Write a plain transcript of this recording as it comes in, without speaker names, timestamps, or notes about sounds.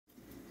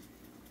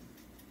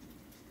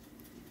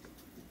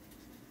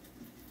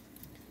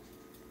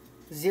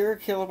0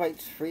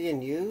 kilobytes free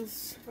in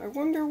use? I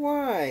wonder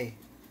why.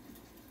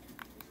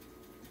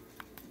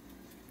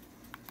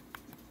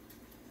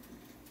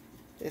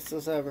 This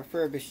was a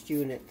refurbished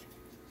unit.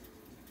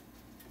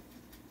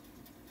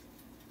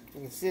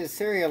 You can see the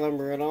serial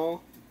number and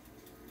all.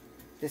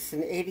 This is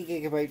an 80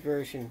 gigabyte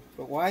version.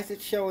 But why is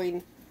it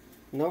showing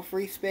no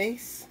free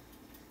space?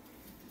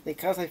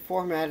 Because I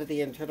formatted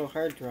the internal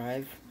hard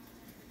drive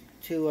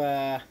to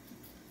a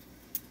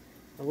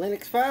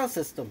Linux file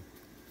system.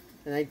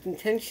 And I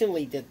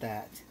intentionally did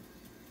that.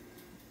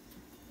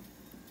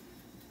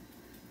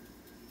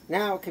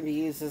 Now it can be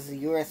used as a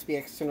USB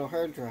external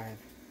hard drive.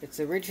 Its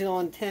original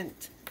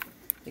intent.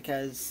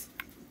 Because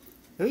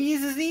who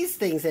uses these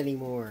things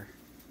anymore?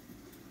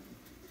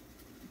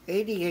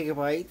 80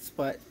 gigabytes,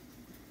 but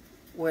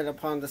when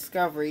upon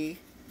discovery,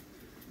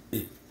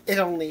 it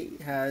only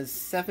has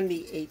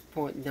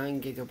 78.9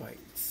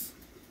 gigabytes.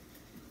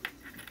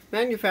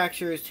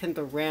 Manufacturers tend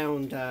to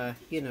round, they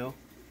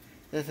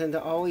tend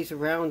to always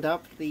round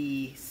up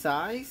the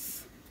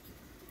size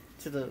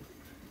to the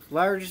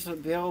largest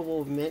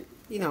available mint,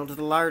 to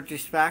the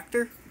largest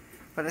factor,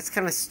 but it's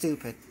kind of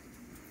stupid.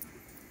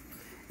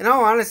 In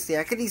all honesty,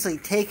 I could easily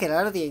take it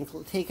out of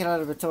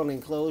its own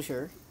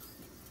enclosure.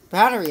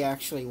 Battery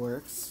actually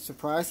works,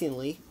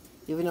 surprisingly,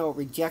 even though it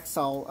rejects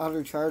all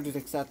other chargers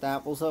except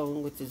Apple's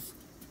own, which is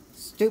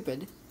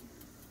stupid.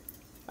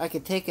 I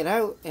could take it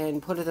out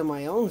and put it in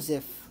my own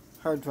ZIF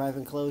hard drive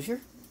enclosure.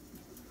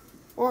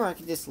 Or I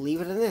could just leave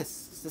it in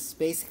this. It's just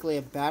basically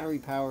a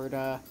battery-powered,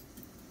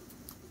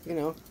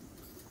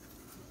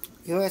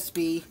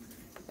 USB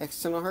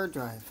external hard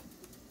drive.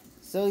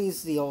 Still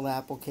uses the old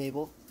Apple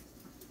cable.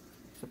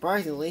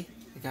 Surprisingly,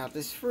 I got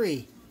this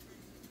free.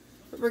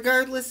 But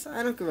regardless,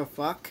 I don't give a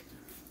fuck.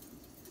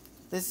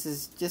 This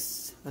is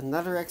just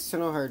another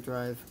external hard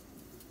drive.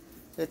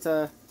 It's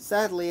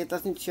sadly, it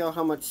doesn't show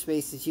how much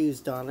space is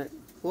used on it.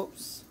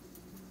 Whoops.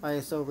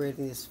 ISO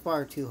rating is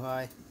far too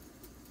high.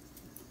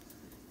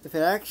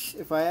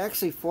 If I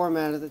actually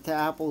formatted it to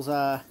Apple's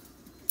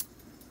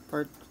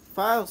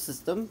file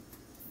system,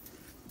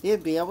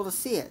 you'd be able to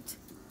see it.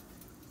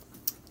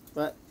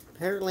 But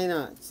apparently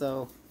not,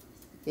 so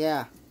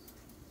yeah.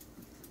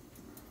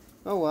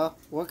 Oh well,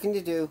 what can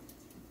you do?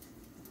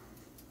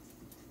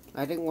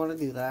 I didn't want to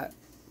do that.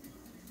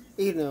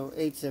 Even though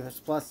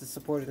HFS Plus is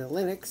supported in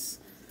Linux,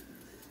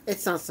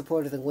 it's not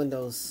supported in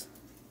Windows.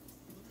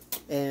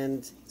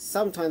 And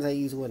sometimes I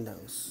use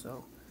Windows,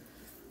 so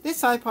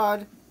this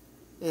iPod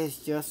is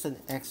just an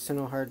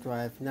external hard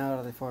drive. Now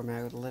that I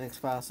formatted with a Linux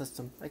file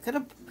system, I could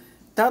have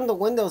done the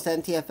Windows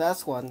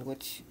NTFS one,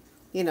 which,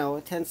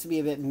 it tends to be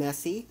a bit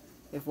messy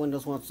if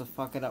Windows wants to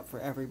fuck it up for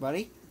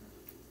everybody.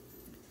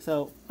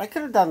 So I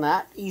could have done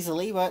that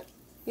easily, but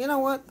you know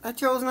what? I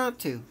chose not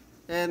to,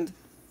 and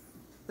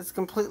it's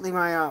completely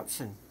my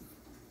option.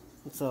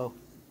 And so,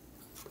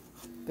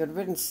 good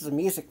riddance to the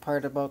music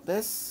part about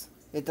this.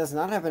 It does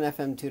not have an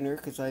FM tuner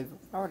because I've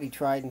already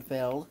tried and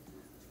failed.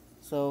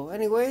 So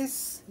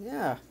anyways,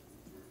 yeah.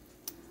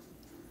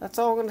 That's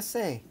all I'm going to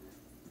say.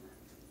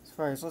 As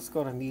far as, let's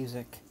go to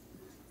music.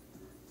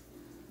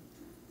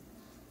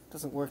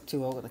 Doesn't work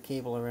too well with a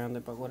cable around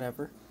it, but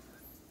whatever.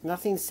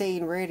 Nothing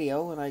saying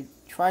radio, and I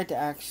tried to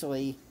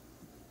actually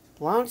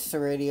launch the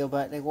radio,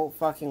 but it won't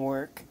fucking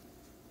work.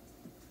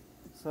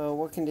 So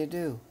what can you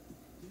do?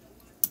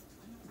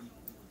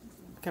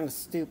 Kind of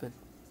stupid.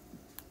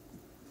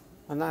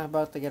 I'm not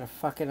about to get a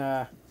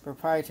fucking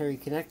proprietary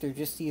connector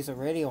just to use a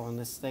radio on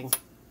this thing.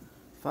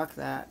 Fuck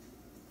that.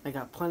 I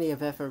got plenty of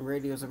FM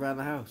radios around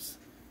the house.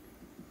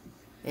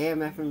 AM,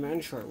 FM,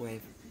 and shortwave.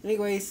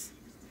 Anyways,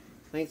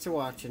 thanks for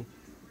watching.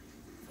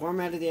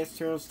 Formatted the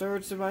external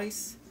storage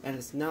device, and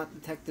it's not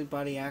detected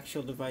by the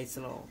actual device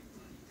at all.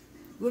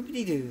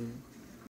 Whoopity-doo.